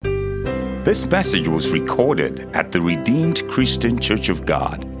This message was recorded at the Redeemed Christian Church of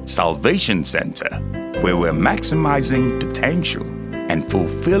God, Salvation Center, where we're maximizing potential and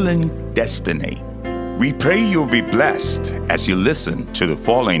fulfilling destiny. We pray you'll be blessed as you listen to the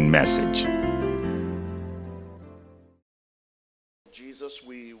following message. Jesus,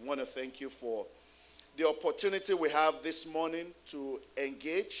 we want to thank you for the opportunity we have this morning to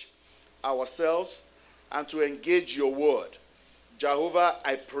engage ourselves and to engage your word. Jehovah,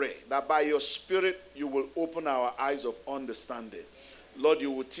 I pray that by your Spirit you will open our eyes of understanding. Lord, you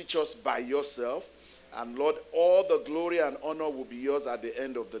will teach us by yourself. And Lord, all the glory and honor will be yours at the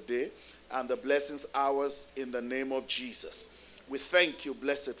end of the day, and the blessings ours in the name of Jesus. We thank you,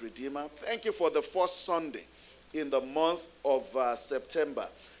 blessed Redeemer. Thank you for the first Sunday in the month of September.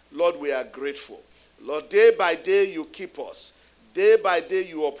 Lord, we are grateful. Lord, day by day you keep us. Day by day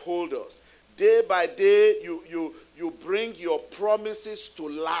you uphold us. Day by day you bring your promises to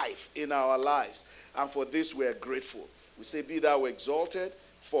life in our lives. And for this we are grateful. We say, be thou exalted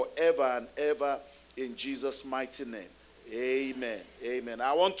forever and ever in Jesus' mighty name. Amen. Amen.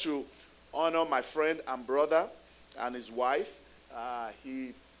 I want to honor my friend and brother and his wife.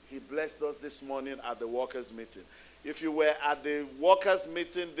 He blessed us this morning at the workers' meeting. If you were at the workers'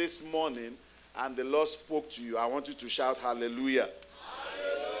 meeting this morning and the Lord spoke to you, I want you to shout hallelujah.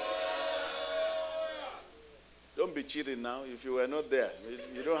 Don't be cheating now. If you were not there,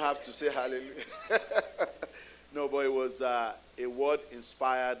 you don't have to say hallelujah. No, but it was a word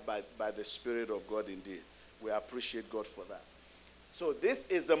inspired by the Spirit of God indeed. We appreciate God for that. So this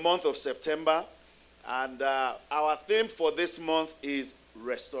is the month of September, and our theme for this month is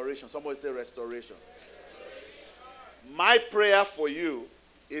restoration. Somebody say restoration. My prayer for you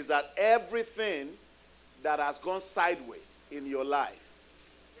is that everything that has gone sideways in your life,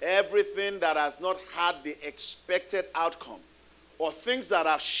 everything that has not had the expected outcome, or things that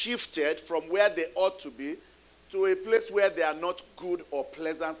have shifted from where they ought to be to a place where they are not good or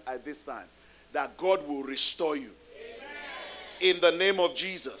pleasant at this time, that God will restore you. Amen. In the name of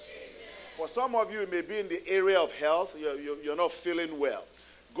Jesus. Amen. For some of you, it may be in the area of health. You're not feeling well.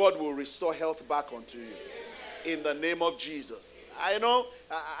 God will restore health back unto you. Amen. In the name of Jesus. I know,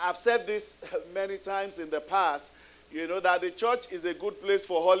 I've said this many times in the past, that the church is a good place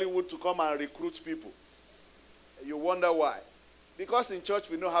for Hollywood to come and recruit people. You wonder why. Because in church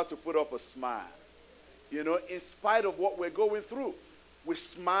we know how to put up a smile. In spite of what we're going through. We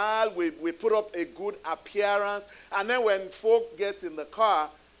smile, we put up a good appearance, and then when folk get in the car,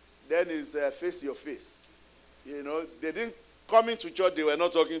 then it's face your face. They didn't come into church, they were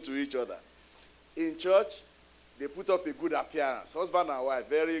not talking to each other. In church, they put up a good appearance. Husband and wife,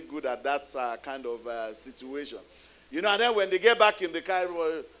 very good at that kind of situation. And then when they get back in the car,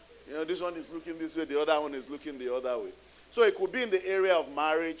 this one is looking this way, the other one is looking the other way. So it could be in the area of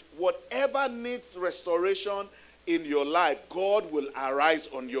marriage. Whatever needs restoration in your life, God will arise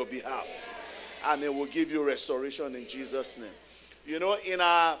on your behalf. And it will give you restoration in Jesus' name. In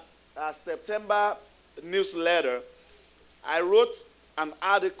our September newsletter, I wrote an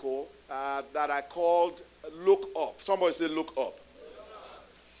article that I called Look Up. Somebody say look up.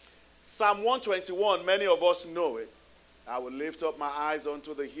 Psalm 121, many of us know it. I will lift up my eyes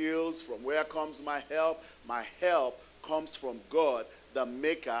unto the hills. From where comes my help? My help comes from God, the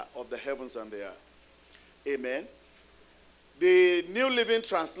maker of the heavens and the earth. Amen. The New Living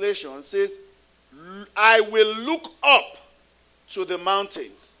Translation says, I will look up to the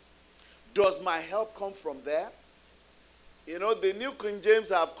mountains. Does my help come from there? The New King James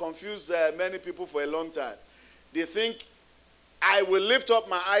have confused many people for a long time. They think, I will lift up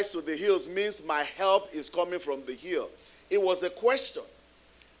my eyes to the hills means my help is coming from the hill. It was a question.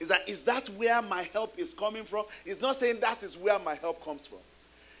 Is that where my help is coming from? It's not saying that is where my help comes from.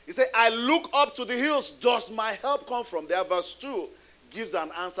 He said, I look up to the hills. Does my help come from there? Verse 2 gives an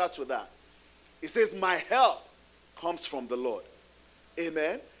answer to that. It says, my help comes from the Lord.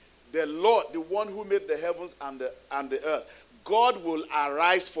 Amen. The Lord, the one who made the heavens and the earth. God will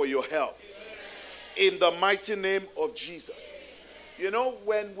arise for your help. Amen. In the mighty name of Jesus. Amen.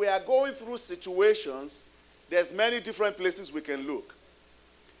 When we are going through situations, there's many different places we can look.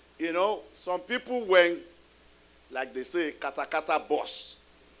 Some people, when, like they say, kata bursts,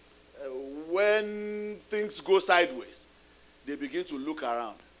 when things go sideways, they begin to look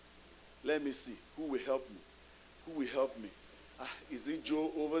around. Let me see, who will help me? Who will help me? Is it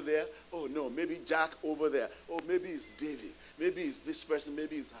Joe over there? Oh, no, maybe Jack over there. Oh, maybe it's David. Maybe it's this person.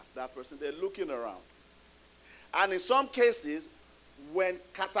 Maybe it's that person. They're looking around. And in some cases, when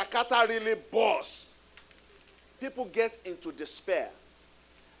kata really bursts, people get into despair.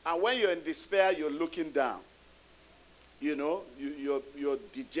 And when you're in despair, you're looking down. You're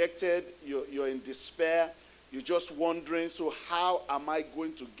dejected, you're in despair, you're just wondering, so how am I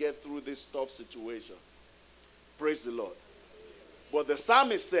going to get through this tough situation? Praise the Lord. But the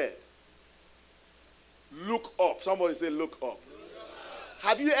psalmist said, look up. Somebody say, look up.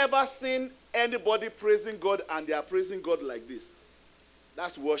 Have you ever seen anybody praising God and they are praising God like this?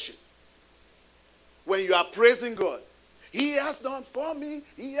 That's worship. When you are praising God, He has done for me,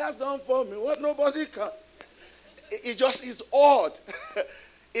 He has done for me what nobody can. It just is odd.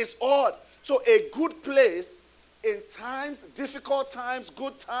 It's odd. So a good place in times, difficult times,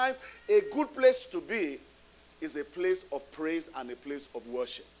 good times, a good place to be is a place of praise and a place of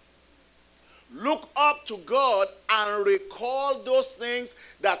worship. Look up to God and recall those things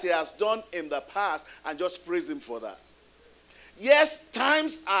that He has done in the past and just praise Him for that. Yes,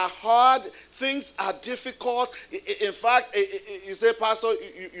 times are hard, things are difficult. In fact, you say, Pastor,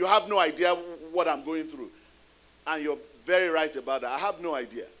 you have no idea what I'm going through. And you're very right about that. I have no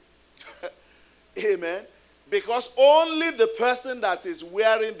idea. Amen. Because only the person that is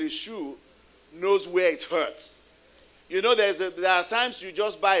wearing the shoe knows where it hurts. You know, there are times you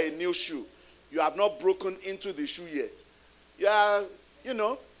just buy a new shoe. You have not broken into the shoe yet.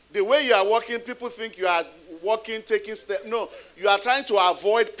 The way you are walking, people think you are walking, taking steps. No, you are trying to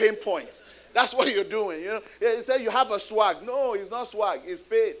avoid pain points. That's what you're doing. You say you have a swag. No, it's not swag. It's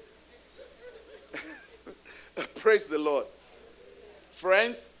pain. Praise the Lord.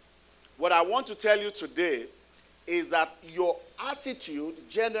 Friends, what I want to tell you today is that your attitude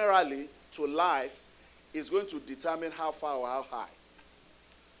generally to life is going to determine how far or how high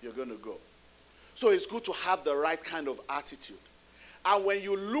you're going to go. So it's good to have the right kind of attitude. And when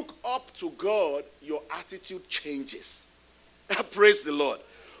you look up to God, your attitude changes. Praise the Lord.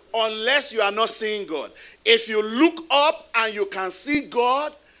 Unless you are not seeing God. If you look up and you can see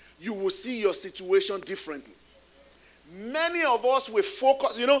God, you will see your situation differently. Many of us will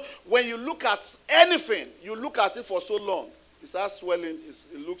focus, when you look at anything, you look at it for so long, it starts swelling,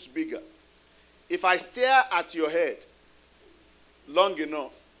 it looks bigger. If I stare at your head long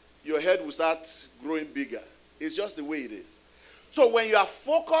enough, your head will start growing bigger. It's just the way it is. So when you are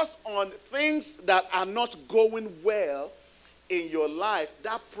focused on things that are not going well in your life,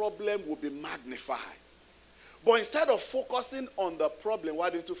 that problem will be magnified. But instead of focusing on the problem, why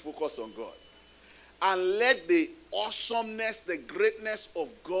don't you focus on God? And let the awesomeness, the greatness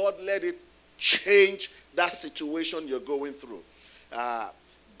of God, let it change that situation you're going through.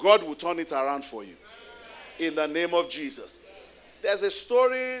 God will turn it around for you. In the name of Jesus. There's a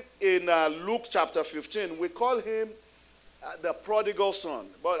story in Luke chapter 15. We call him the prodigal son.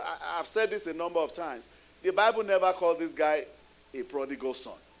 But I've said this a number of times. The Bible never called this guy a prodigal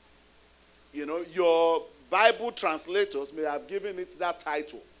son. Your Bible translators may have given it that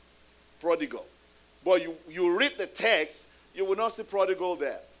title, prodigal. But you read the text, you will not see prodigal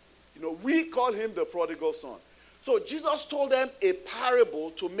there. We call him the prodigal son. So Jesus told them a parable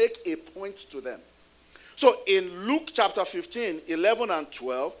to make a point to them. So in Luke chapter 15, 11 and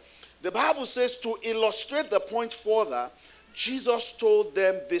 12, the Bible says to illustrate the point further, Jesus told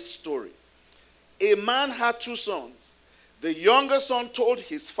them this story. A man had 2 sons. The younger son told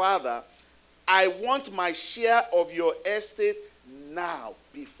his father, I want my share of your estate now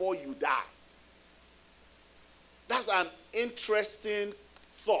before you die. That's an interesting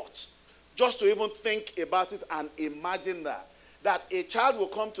thought. Just to even think about it and imagine that. That a child will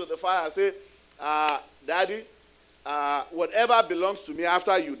come to the father and say, Daddy, whatever belongs to me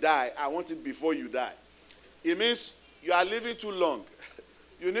after you die, I want it before you die. It means you are living too long.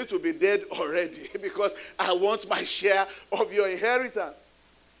 You need to be dead already because I want my share of your inheritance.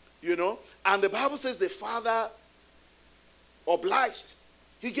 And the Bible says the father obliged.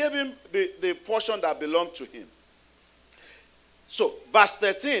 He gave him the portion that belonged to him. So, verse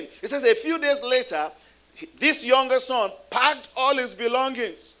 13, it says, a few days later, this younger son packed all his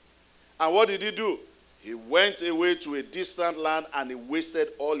belongings. And what did he do? He went away to a distant land and he wasted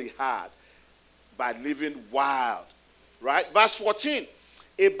all he had by living wild. Right? Verse 14,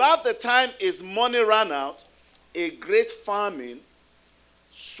 about the time his money ran out, a great famine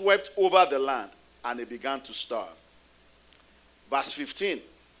swept over the land and he began to starve. Verse 15,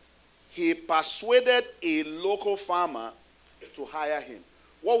 he persuaded a local farmer to hire him.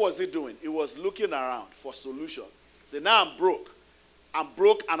 What was he doing? He was looking around for solution. He said, now I'm broke. I'm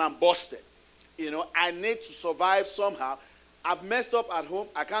broke and I'm busted. I need to survive somehow. I've messed up at home.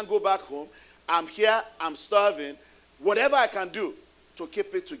 I can't go back home. I'm here. I'm starving. Whatever I can do to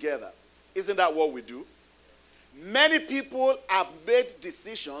keep it together. Isn't that what we do? Many people have made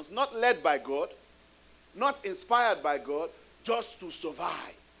decisions not led by God, not inspired by God, just to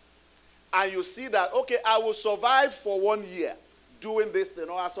survive. and you see that, okay, I will survive for 1 year doing this thing,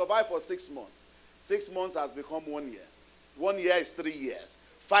 or I'll survive for 6 months. 6 months has become 1 year. 1 year is 3 years.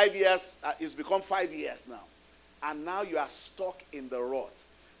 5 years it's become 5 years now. And now you are stuck in the rut.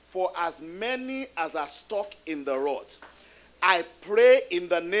 For as many as are stuck in the rut, I pray in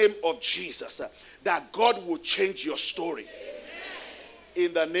the name of Jesus that God will change your story. Amen.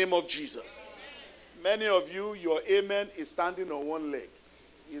 In the name of Jesus. Amen. Many of you, your amen is standing on one leg.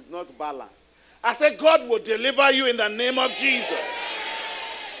 It's not balanced. I said God will deliver you in the name of Jesus. Amen.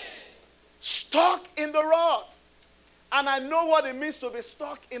 Stuck in the rut. And I know what it means to be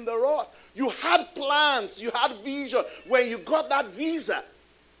stuck in the rut. You had plans, you had vision. When you got that visa,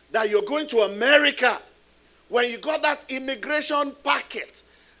 that you're going to America, when you got that immigration packet,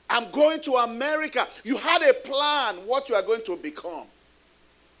 I'm going to America, you had a plan what you are going to become.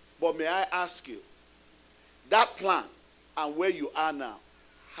 But may I ask you, that plan and where you are now,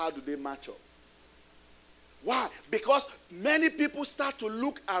 how do they match up? Why? Because many people start to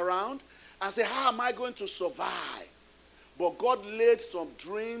look around and say, how am I going to survive? But God laid some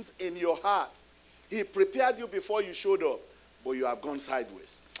dreams in your heart. He prepared you before you showed up, but you have gone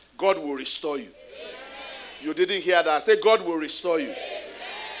sideways. God will restore you. Amen. You didn't hear that. I said God will restore you. Amen.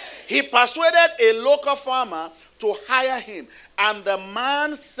 He persuaded a local farmer to hire him, and the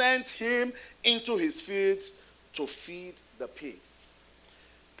man sent him into his fields to feed the pigs.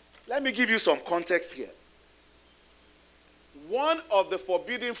 Let me give you some context here. One of the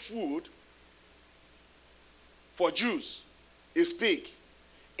forbidden food for Jews is pig.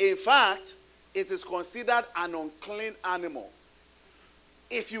 In fact, it is considered an unclean animal.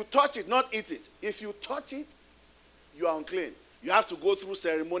 If you touch it, not eat it. If you touch it, you are unclean. You have to go through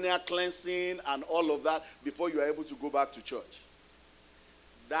ceremonial cleansing and all of that before you are able to go back to church.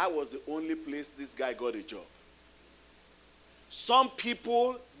 That was the only place this guy got a job. Some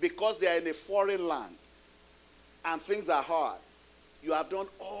people, because they are in a foreign land and things are hard, you have done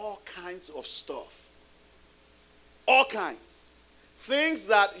all kinds of stuff. All kinds. Things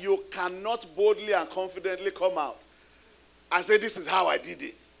that you cannot boldly and confidently come out and say, this is how I did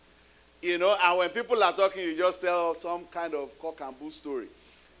it. You know, and when people are talking, you just tell some kind of cock and bull story.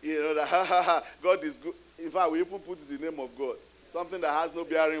 You know, that God is good. In fact, we even put the name of God. Something that has no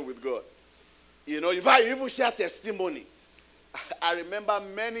bearing with God. You know, in fact, you even share testimony. I remember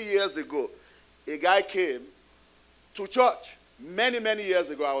many years ago, a guy came to church. Many years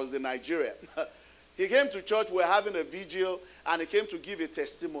ago, I was in Nigeria. He came to church, we were having a vigil, and he came to give a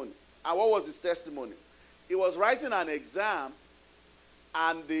testimony. And what was his testimony? He was writing an exam,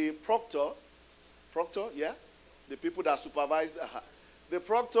 and the proctor, yeah? The people that supervise, the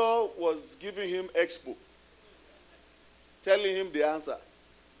proctor was giving him expo, telling him the answer.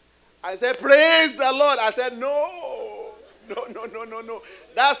 I said, praise the Lord. I said, no.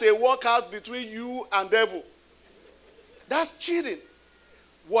 That's a workout between you and devil. That's cheating.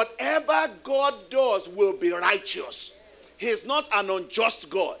 Whatever God does will be righteous. He's not an unjust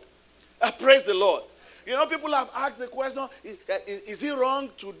God. Praise the Lord. You know, people have asked the question, is it wrong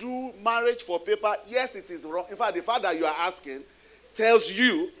to do marriage for paper? Yes, it is wrong. In fact, the fact that you are asking tells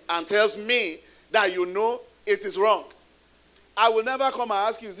you and tells me that you know it is wrong. I will never come and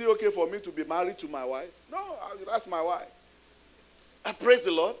ask you, is it okay for me to be married to my wife? No, that's my wife. Praise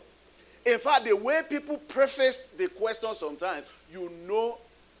the Lord. In fact, the way people preface the question sometimes, you know,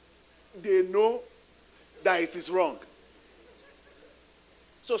 they know that it is wrong.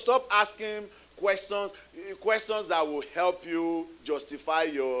 So stop asking questions that will help you justify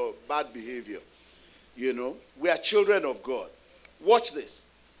your bad behavior. You know, we are children of God. Watch this.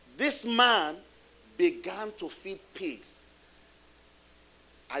 This man began to feed pigs.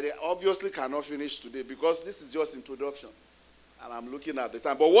 I obviously cannot finish today because this is just introduction. And I'm looking at the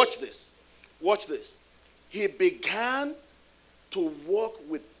time. But watch this. Watch this. He began to work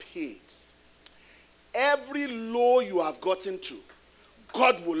with pigs. Every low you have gotten to,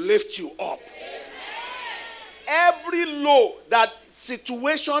 God will lift you up. Amen. Every low that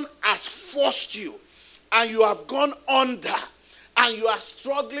situation has forced you and you have gone under and you are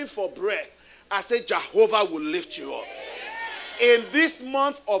struggling for breath, I say Jehovah will lift you up. Amen. In this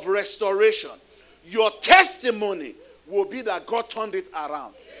month of restoration, your testimony will be that God turned it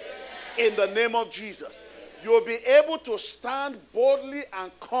around. In the name of Jesus. You'll be able to stand boldly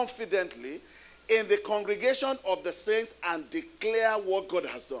and confidently in the congregation of the saints and declare what God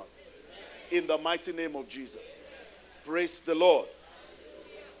has done. In the mighty name of Jesus. Praise the Lord.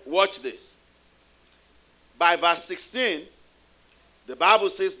 Watch this. By verse 16, the Bible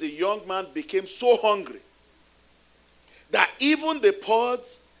says the young man became so hungry that even the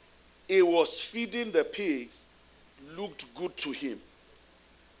pods he was feeding the pigs looked good to him.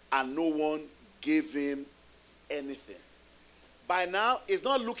 and no one gave him anything. By now, he's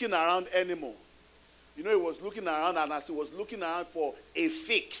not looking around anymore. You know, he was looking around, and as he was looking around for a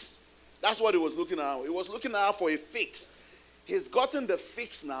fix, that's what he was looking around. He was looking around for a fix. He's gotten the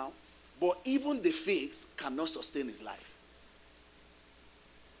fix now, but even the fix cannot sustain his life.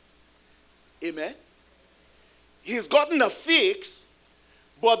 Amen? He's gotten a fix,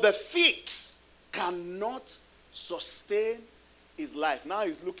 but the fix cannot sustain his life. Now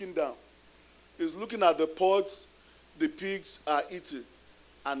he's looking down. He's looking at the pods the pigs are eating,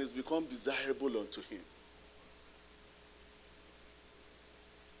 and it's become desirable unto him.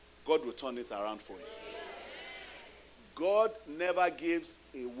 God will turn it around for you. God never gives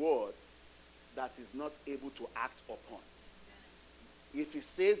a word that is not able to act upon. If he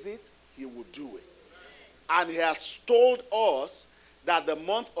says it, he will do it. And he has told us that the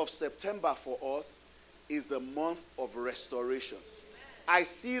month of September for us is the month of restoration. I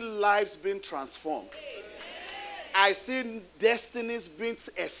see lives being transformed. I see destinies being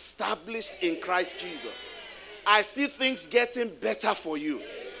established in Christ Jesus. I see things getting better for you.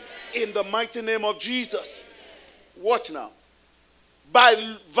 In the mighty name of Jesus. Watch now.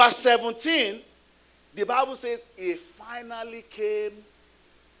 By verse 17, the Bible says he finally came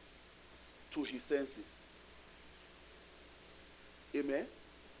to his senses. Amen.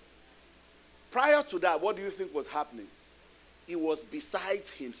 Prior to that, what do you think was happening? He was beside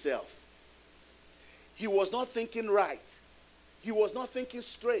himself. He was not thinking right. He was not thinking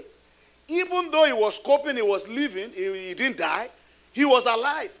straight. Even though he was coping, he was living, he didn't die, he was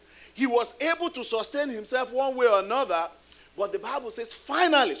alive. He was able to sustain himself one way or another, but the Bible says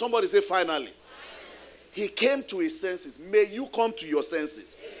finally, somebody say finally. He came to his senses. May you come to your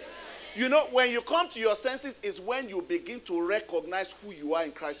senses. You know, when you come to your senses is when you begin to recognize who you are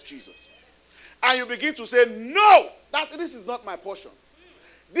in Christ Jesus. And you begin to say, no, this is not my portion.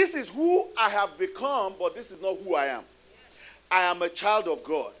 This is who I have become, but this is not who I am. I am a child of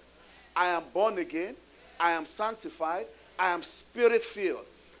God. I am born again. I am sanctified. I am spirit-filled.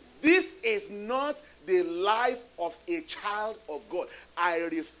 This is not the life of a child of God. I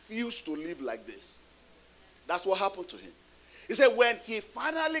refuse to live like this. That's what happened to him. He said when he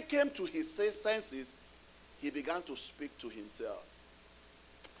finally came to his senses, he began to speak to himself.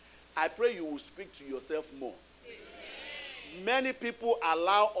 I pray you will speak to yourself more. Many people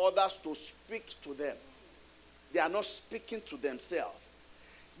allow others to speak to them. They are not speaking to themselves.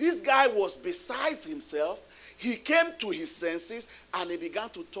 This guy was beside himself. He came to his senses and he began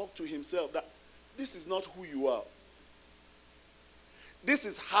to talk to himself that this is not who you are. This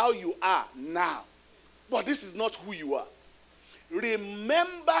is how you are now. But this is not who you are.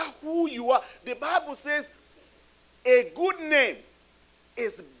 Remember who you are. The Bible says a good name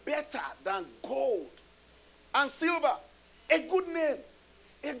is better than gold and silver. A good name.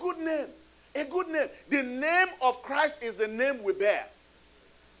 A good name. A good name. The name of Christ is the name we bear.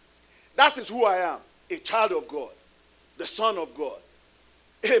 That is who I am. A child of God. The Son of God.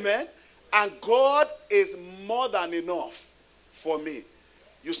 Amen. And God is more than enough for me.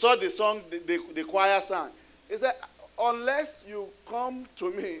 You saw the song the choir sang. It said, unless you come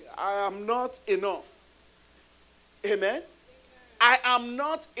to me, I am not enough. Amen. I am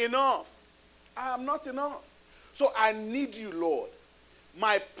not enough. I am not enough. So I need you, Lord.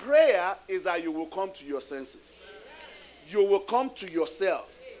 My prayer is that you will come to your senses. You will come to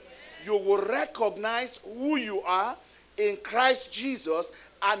yourself. You will recognize who you are in Christ Jesus,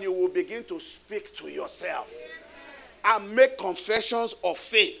 and you will begin to speak to yourself and make confessions of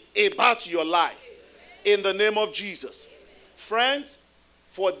faith about your life in the name of Jesus. Friends,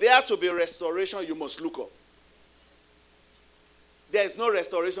 for there to be restoration, you must look up. There is no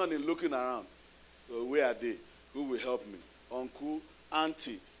restoration in looking around. So where are they? Who will help me? Uncle,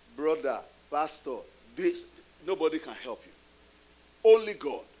 auntie, brother, pastor. This, nobody can help you. Only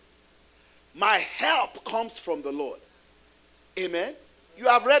God. My help comes from the Lord. Amen. You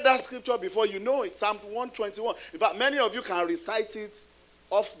have read that scripture before. You know it. Psalm 121. In fact, many of you can recite it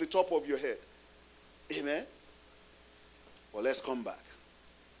off the top of your head. Amen. Well, let's come back.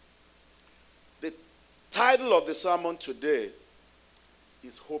 The title of the sermon today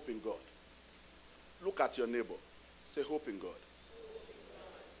is Hope in God. Look at your neighbor. Say hope in God.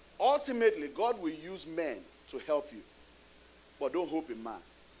 Ultimately, God will use men to help you. But don't hope in man.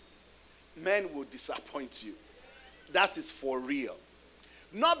 Men will disappoint you. That is for real.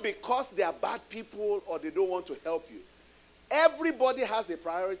 Not because they are bad people or they don't want to help you. Everybody has a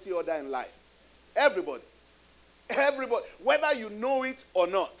priority order in life. Everybody. Everybody. Whether you know it or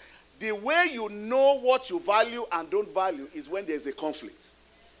not. The way you know what you value and don't value is when there's a conflict.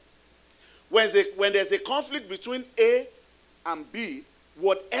 When there's a conflict between A and B,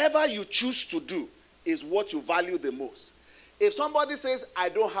 Whatever you choose to do is what you value the most. If somebody says, I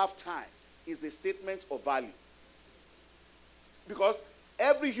don't have time, it's a statement of value. Because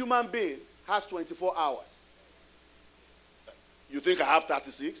every human being has 24 hours. You think I have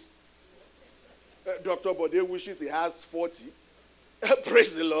 36? Dr. Bode wishes he has 40.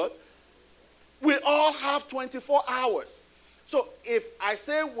 Praise the Lord. We all have 24 hours. So if I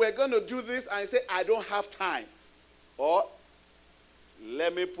say we're going to do this and I say I don't have time, or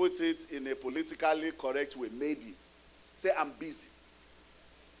let me put it in a politically correct way, maybe, say I'm busy,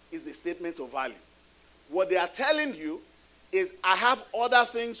 is a statement of value. What they are telling you is I have other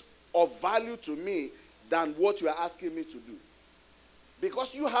things of value to me than what you are asking me to do.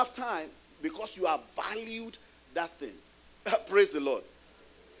 Because you have time, because you have valued that thing. Praise the Lord.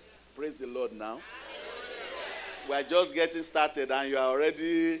 Praise the Lord now. We're just getting started and you are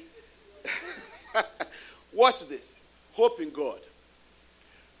already... Watch this. Hope in God.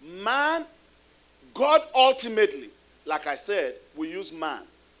 Man, God ultimately, like I said, will use man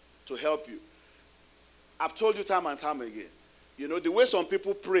to help you. I've told you time and time again. You know, the way some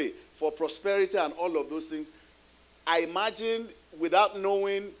people pray for prosperity and all of those things, I imagine without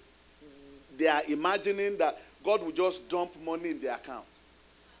knowing, they are imagining that God will just dump money in their account.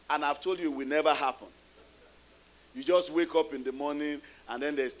 And I've told you it will never happen. You just wake up in the morning and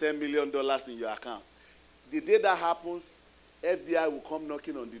then there's $10 million in your account. The day that happens, FBI will come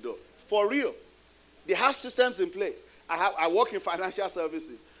knocking on the door. For real. They have systems in place. I work in financial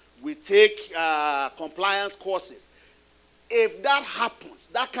services. We take compliance courses. If that happens,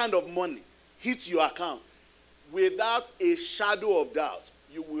 that kind of money hits your account, without a shadow of doubt,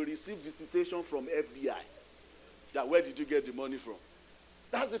 you will receive visitation from FBI. That where did you get the money from?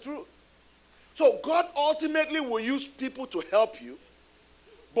 That's the truth. So God ultimately will use people to help you,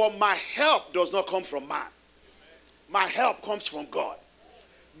 but my help does not come from man. My help comes from God.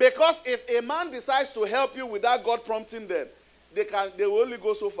 Because if a man decides to help you without God prompting them, they will only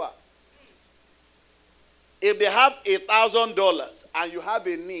go so far. If they have $1,000 and you have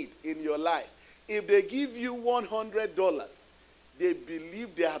a need in your life, if they give you $100, they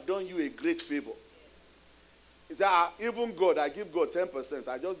believe they have done you a great favor. He said, even God, I give God 10%.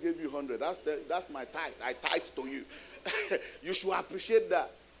 I just gave you 100. That's my tithe. I tithe to you. You should appreciate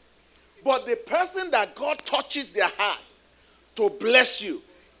that. But the person that God touches their heart to bless you,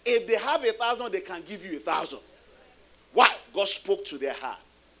 if they have 1,000, they can give you 1,000. Why? God spoke to their heart.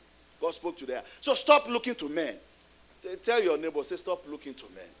 God spoke to their heart. So stop looking to men. Tell your neighbor, say, stop looking to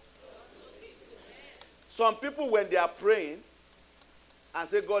men. Some people, when they are praying and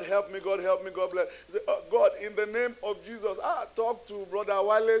say, God help me, God help me, God bless, say, oh, God, in the name of Jesus, talk to Brother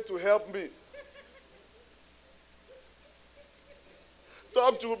Wale to help me.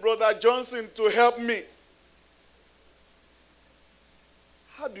 Talk to Brother Johnson to help me.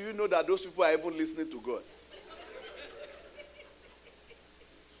 How do you know that those people are even listening to God?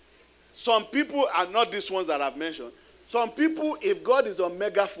 Some people are not these ones that I've mentioned. Some people, if God is on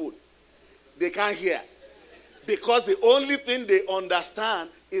megaphone, they can't hear. Because the only thing they understand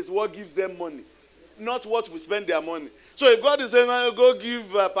is what gives them money, not what we spend their money. So if God is saying, go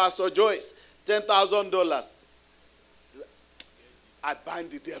give Pastor Joyce $10,000, I bind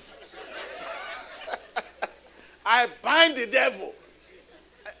the devil. I bind the devil.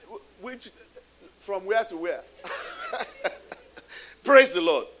 Which, from where to where? Praise the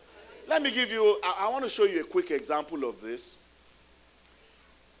Lord. Let me give you, I want to show you a quick example of this.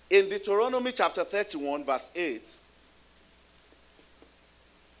 In Deuteronomy chapter 31, verse 8,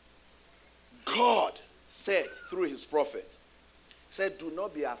 God said through his prophet, said, do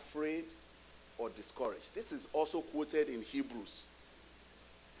not be afraid or discouraged. This is also quoted in Hebrews.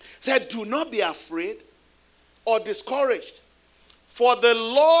 Said, do not be afraid or discouraged, for the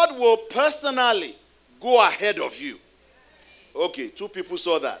Lord will personally go ahead of you. Okay, two people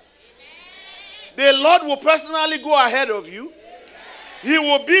saw that. The Lord will personally go ahead of you. He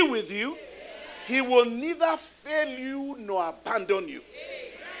will be with you. He will neither fail you nor abandon you.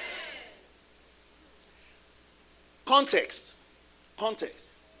 Context.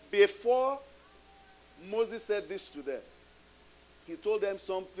 Before Moses said this to them, he told them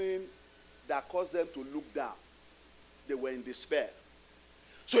something that caused them to look down. They were in despair.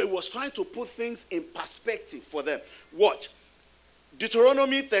 So he was trying to put things in perspective for them. Watch.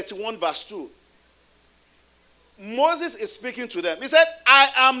 Deuteronomy 31 verse 2. Moses is speaking to them. He said, I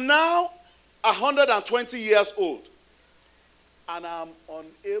am now 120 years old, and I am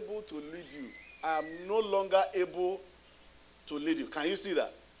unable to lead you. I am no longer able to lead you. Can you see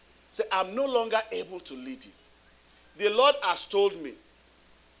that? Say, I'm no longer able to lead you. The Lord has told me,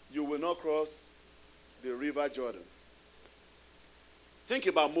 you will not cross the river Jordan. Think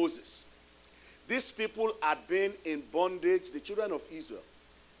about Moses. These people had been in bondage, the children of Israel.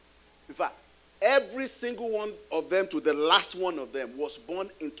 In fact, every single one of them to the last one of them was born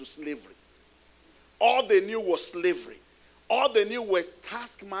into slavery. All they knew was slavery. All they knew were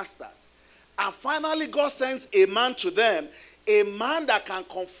taskmasters. And finally, God sends a man to them, a man that can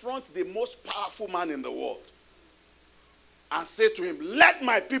confront the most powerful man in the world and say to him, let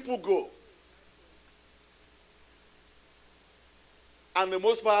my people go. And the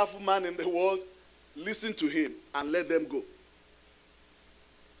most powerful man in the world listened to him and let them go.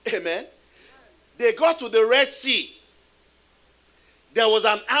 Amen. They got to the Red Sea. There was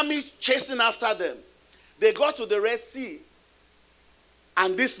an army chasing after them. They got to the Red Sea.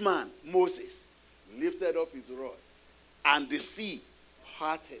 And this man, Moses, lifted up his rod. And the sea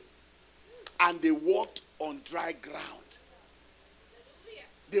parted. And they walked on dry ground.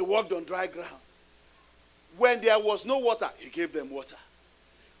 They walked on dry ground. When there was no water, he gave them water.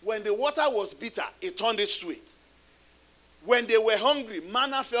 When the water was bitter, he turned it sweet. When they were hungry,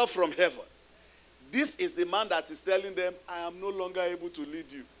 manna fell from heaven. This is the man that is telling them, I am no longer able to lead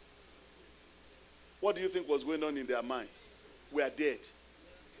you. What do you think was going on in their mind? We are dead.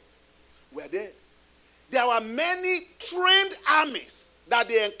 We are dead. There were many trained armies that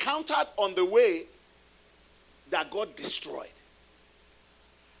they encountered on the way that God destroyed.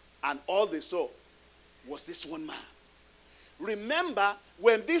 And all they saw was this one man. Remember,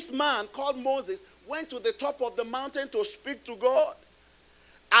 when this man called Moses went to the top of the mountain to speak to God,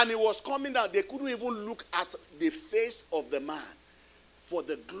 and he was coming down, they couldn't even look at the face of the man for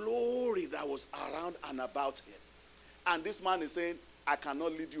the glory that was around and about him. And this man is saying, I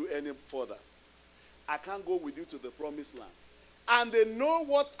cannot lead you any further. I can't go with you to the promised land. And they know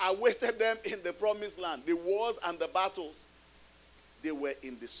what awaited them in the promised land, the wars and the battles. They were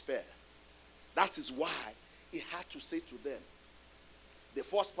in despair. That is why he had to say to them, the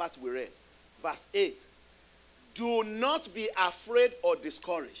first part we read, verse 8, do not be afraid or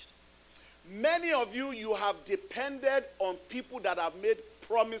discouraged. Many of you, you have depended on people that have made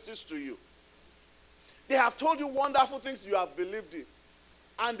promises to you. They have told you wonderful things, you have believed it.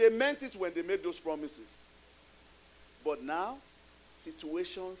 And they meant it when they made those promises. But now,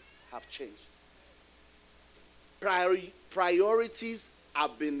 situations have changed. Priorities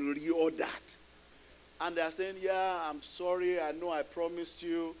have been reordered. And they are saying, yeah, I'm sorry, I know I promised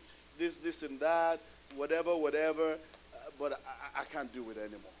you this and that, whatever, but I can't do it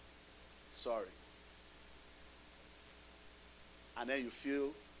anymore. Sorry. And then you feel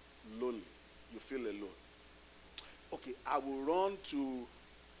lonely. You feel alone. Okay, I will run to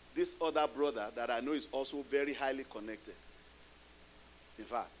this other brother that I know is also very highly connected. In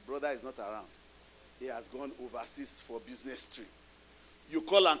fact, brother is not around. He has gone overseas for business trip. You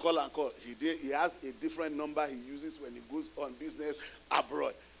call and call and call. He has a different number he uses when he goes on business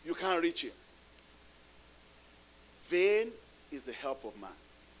abroad. You can't reach him. Vain is the help of man.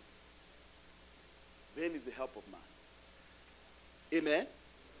 Vain is the help of man. Amen?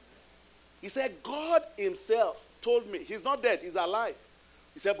 He said, God himself told me. He's not dead. He's alive.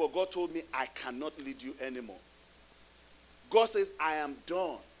 He said, but God told me I cannot lead you anymore. God says, I am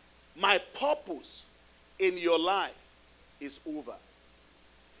done. My purpose in your life is over.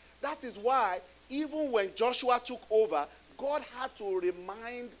 That is why even when Joshua took over, God had to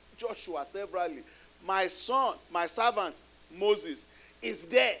remind Joshua severally, my son, my servant, Moses, is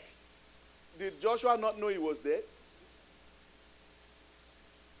dead. Did Joshua not know he was dead?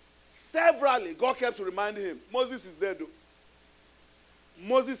 Severally, God kept reminding him, Moses is dead though.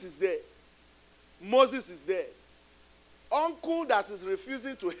 Moses is dead. Moses is dead. Uncle that is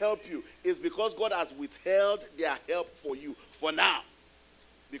refusing to help you is because God has withheld their help for you for now.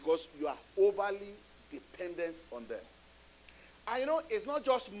 Because you are overly dependent on them. And you know, it's not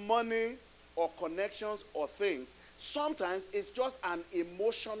just money or connections or things. Sometimes it's just an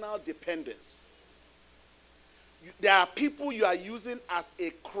emotional dependence. There are people you are using as a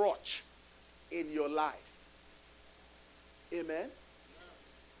crutch in your life. Amen?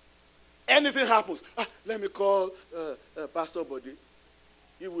 Anything happens, let me call Pastor Body.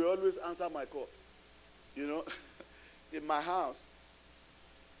 He will always answer my call. You know, in my house,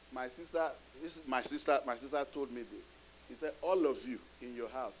 my sister told me this. He said, all of you in your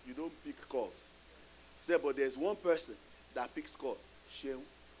house, you don't pick calls. He said, but there's one person that picks calls. Shehu.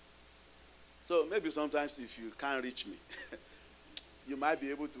 So maybe sometimes if you can't reach me, you might be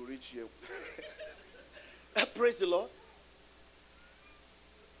able to reach Shehu. Praise the Lord.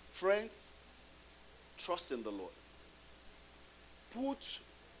 Friends, trust in the Lord. Put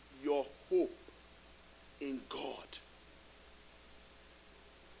your hope in God.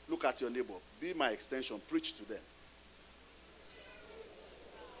 Look at your neighbor. Be my extension. Preach to them.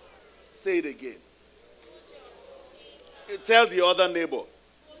 Say it again. Tell the other neighbor.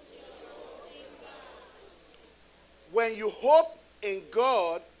 When you hope in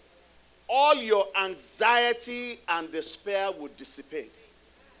God, all your anxiety and despair will dissipate.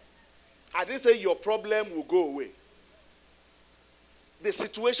 I didn't say your problem will go away. The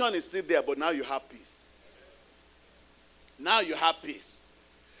situation is still there, but now you have peace. Now you have peace.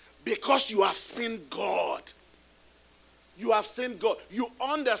 Because you have seen God. You have seen God. You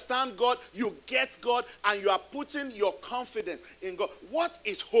understand God. You get God. And you are putting your confidence in God. What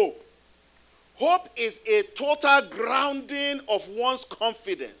is hope? Hope is a total grounding of one's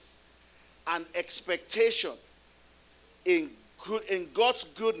confidence and expectation in God's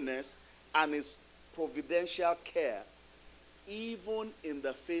goodness and his providential care, even in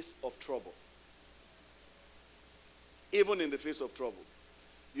the face of trouble. Even in the face of trouble.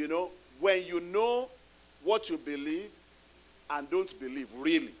 You know, when you know what you believe and don't believe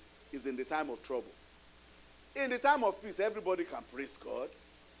really is in the time of trouble. In the time of peace, everybody can praise God.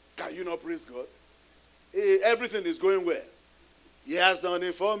 Can you not praise God? Everything is going well. He has done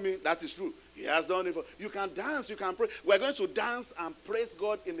it for me. That is true. He has done it for you. Can dance, you can pray. We're going to dance and praise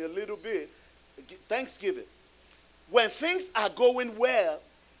God in a little bit. Thanksgiving. When things are going well,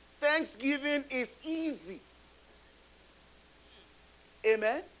 Thanksgiving is easy.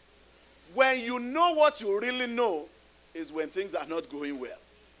 Amen? When you know what you really know is when things are not going well.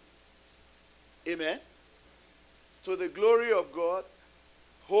 Amen? To the glory of God,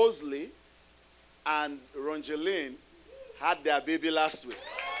 Hosley and Rongeline had their baby last week.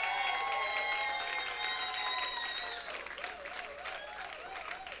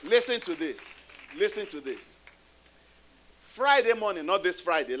 Listen to this. Listen to this. Friday morning, not this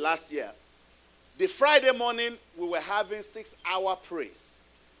Friday, last year. The Friday morning, we were having 6-hour praise.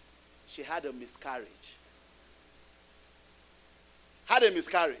 She had a miscarriage. Had a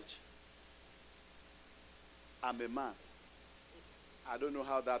miscarriage. I'm a man. I don't know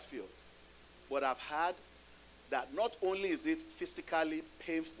how that feels. But I've heard that not only is it physically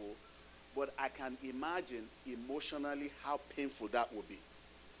painful, but I can imagine emotionally how painful that will be.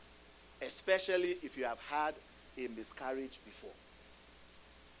 Especially if you have had a miscarriage before.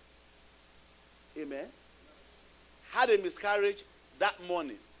 Amen? Had a miscarriage that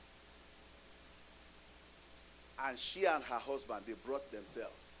morning. And she and her husband, they brought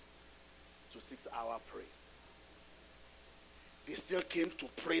themselves to 6-hour praise. They still came to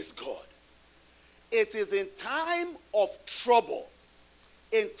praise God. It is in time of trouble,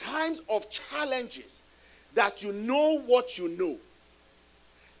 in times of challenges, that you know what you know.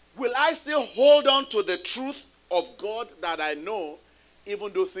 Will I still hold on to the truth of God that I know,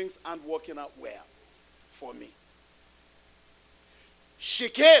 even though things aren't working out well for me? She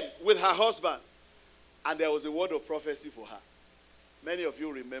came with her husband, and there was a word of prophecy for her. Many of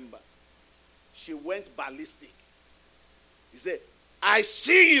you remember. She went ballistic. He said, I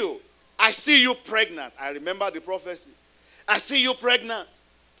see you pregnant. I remember the prophecy. I see you pregnant.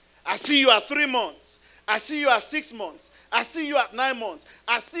 I see you at 3 months. I see you at 6 months. I see you at 9 months.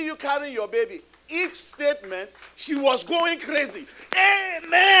 I see you carrying your baby. Each statement, she was going crazy.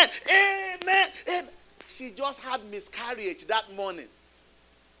 Amen, amen, amen. She just had miscarriage that morning.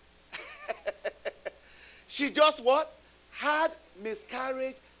 She just what? Had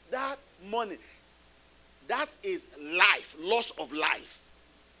miscarriage that morning. That is life, loss of life.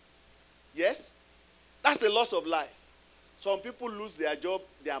 Yes? That's a loss of life. Some people lose their job,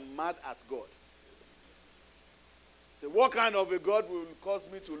 they are mad at God. Say, what kind of a God will cause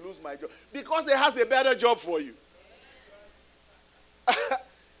me to lose my job? Because he has a better job for you.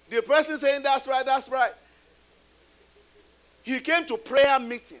 The person saying, that's right, that's right. He came to prayer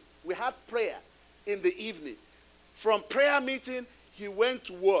meeting. We had prayer in the evening. From prayer meeting, he went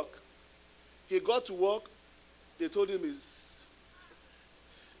to work. He got to work. They told him,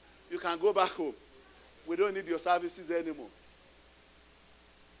 you can go back home. We don't need your services anymore.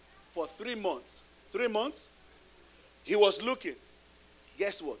 For 3 months. 3 months, he was looking.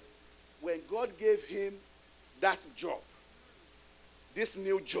 Guess what? When God gave him that job, this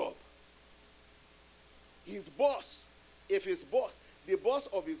new job, his boss, if his boss, the boss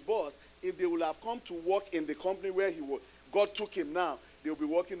of his boss, if they will have come to work in the company where he was, God took him now, they'll be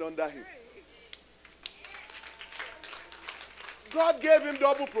working under him. God gave him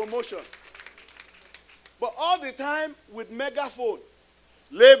double promotion. But all the time with megaphone,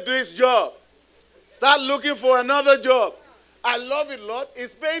 leave this job. Start looking for another job. I love it, Lord.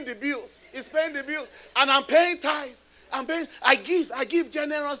 It's paying the bills. It's paying the bills. And I'm paying tithe. I give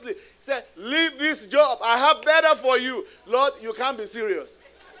generously. He said, leave this job. I have better for you. Lord, you can't be serious.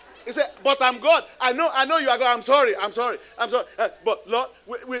 He said, but I'm God. I know you are God. I'm sorry. But Lord,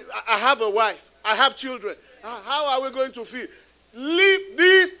 I have a wife. I have children. How are we going to feel? Leave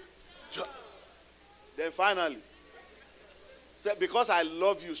this job. Then finally, said, because I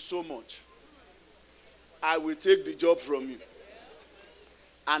love you so much, I will take the job from you.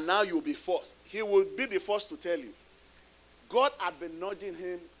 And now you'll be forced. He will be the first to tell you. God had been nudging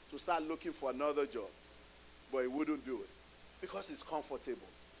him to start looking for another job. But he wouldn't do it. Because it's comfortable.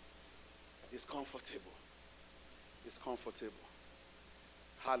 It's comfortable. It's comfortable.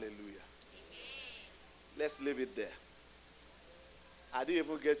 Hallelujah. Let's leave it there. I didn't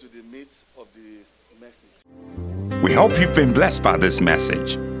even get to the meat of this message. We hope you've been blessed by this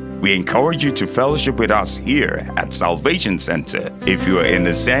message. We encourage you to fellowship with us here at Salvation Center if you are in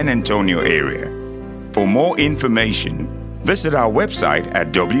the San Antonio area. For more information, visit our website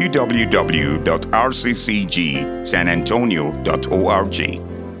at www.rccgsanantonio.org.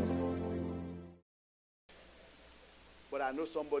 But I know somebody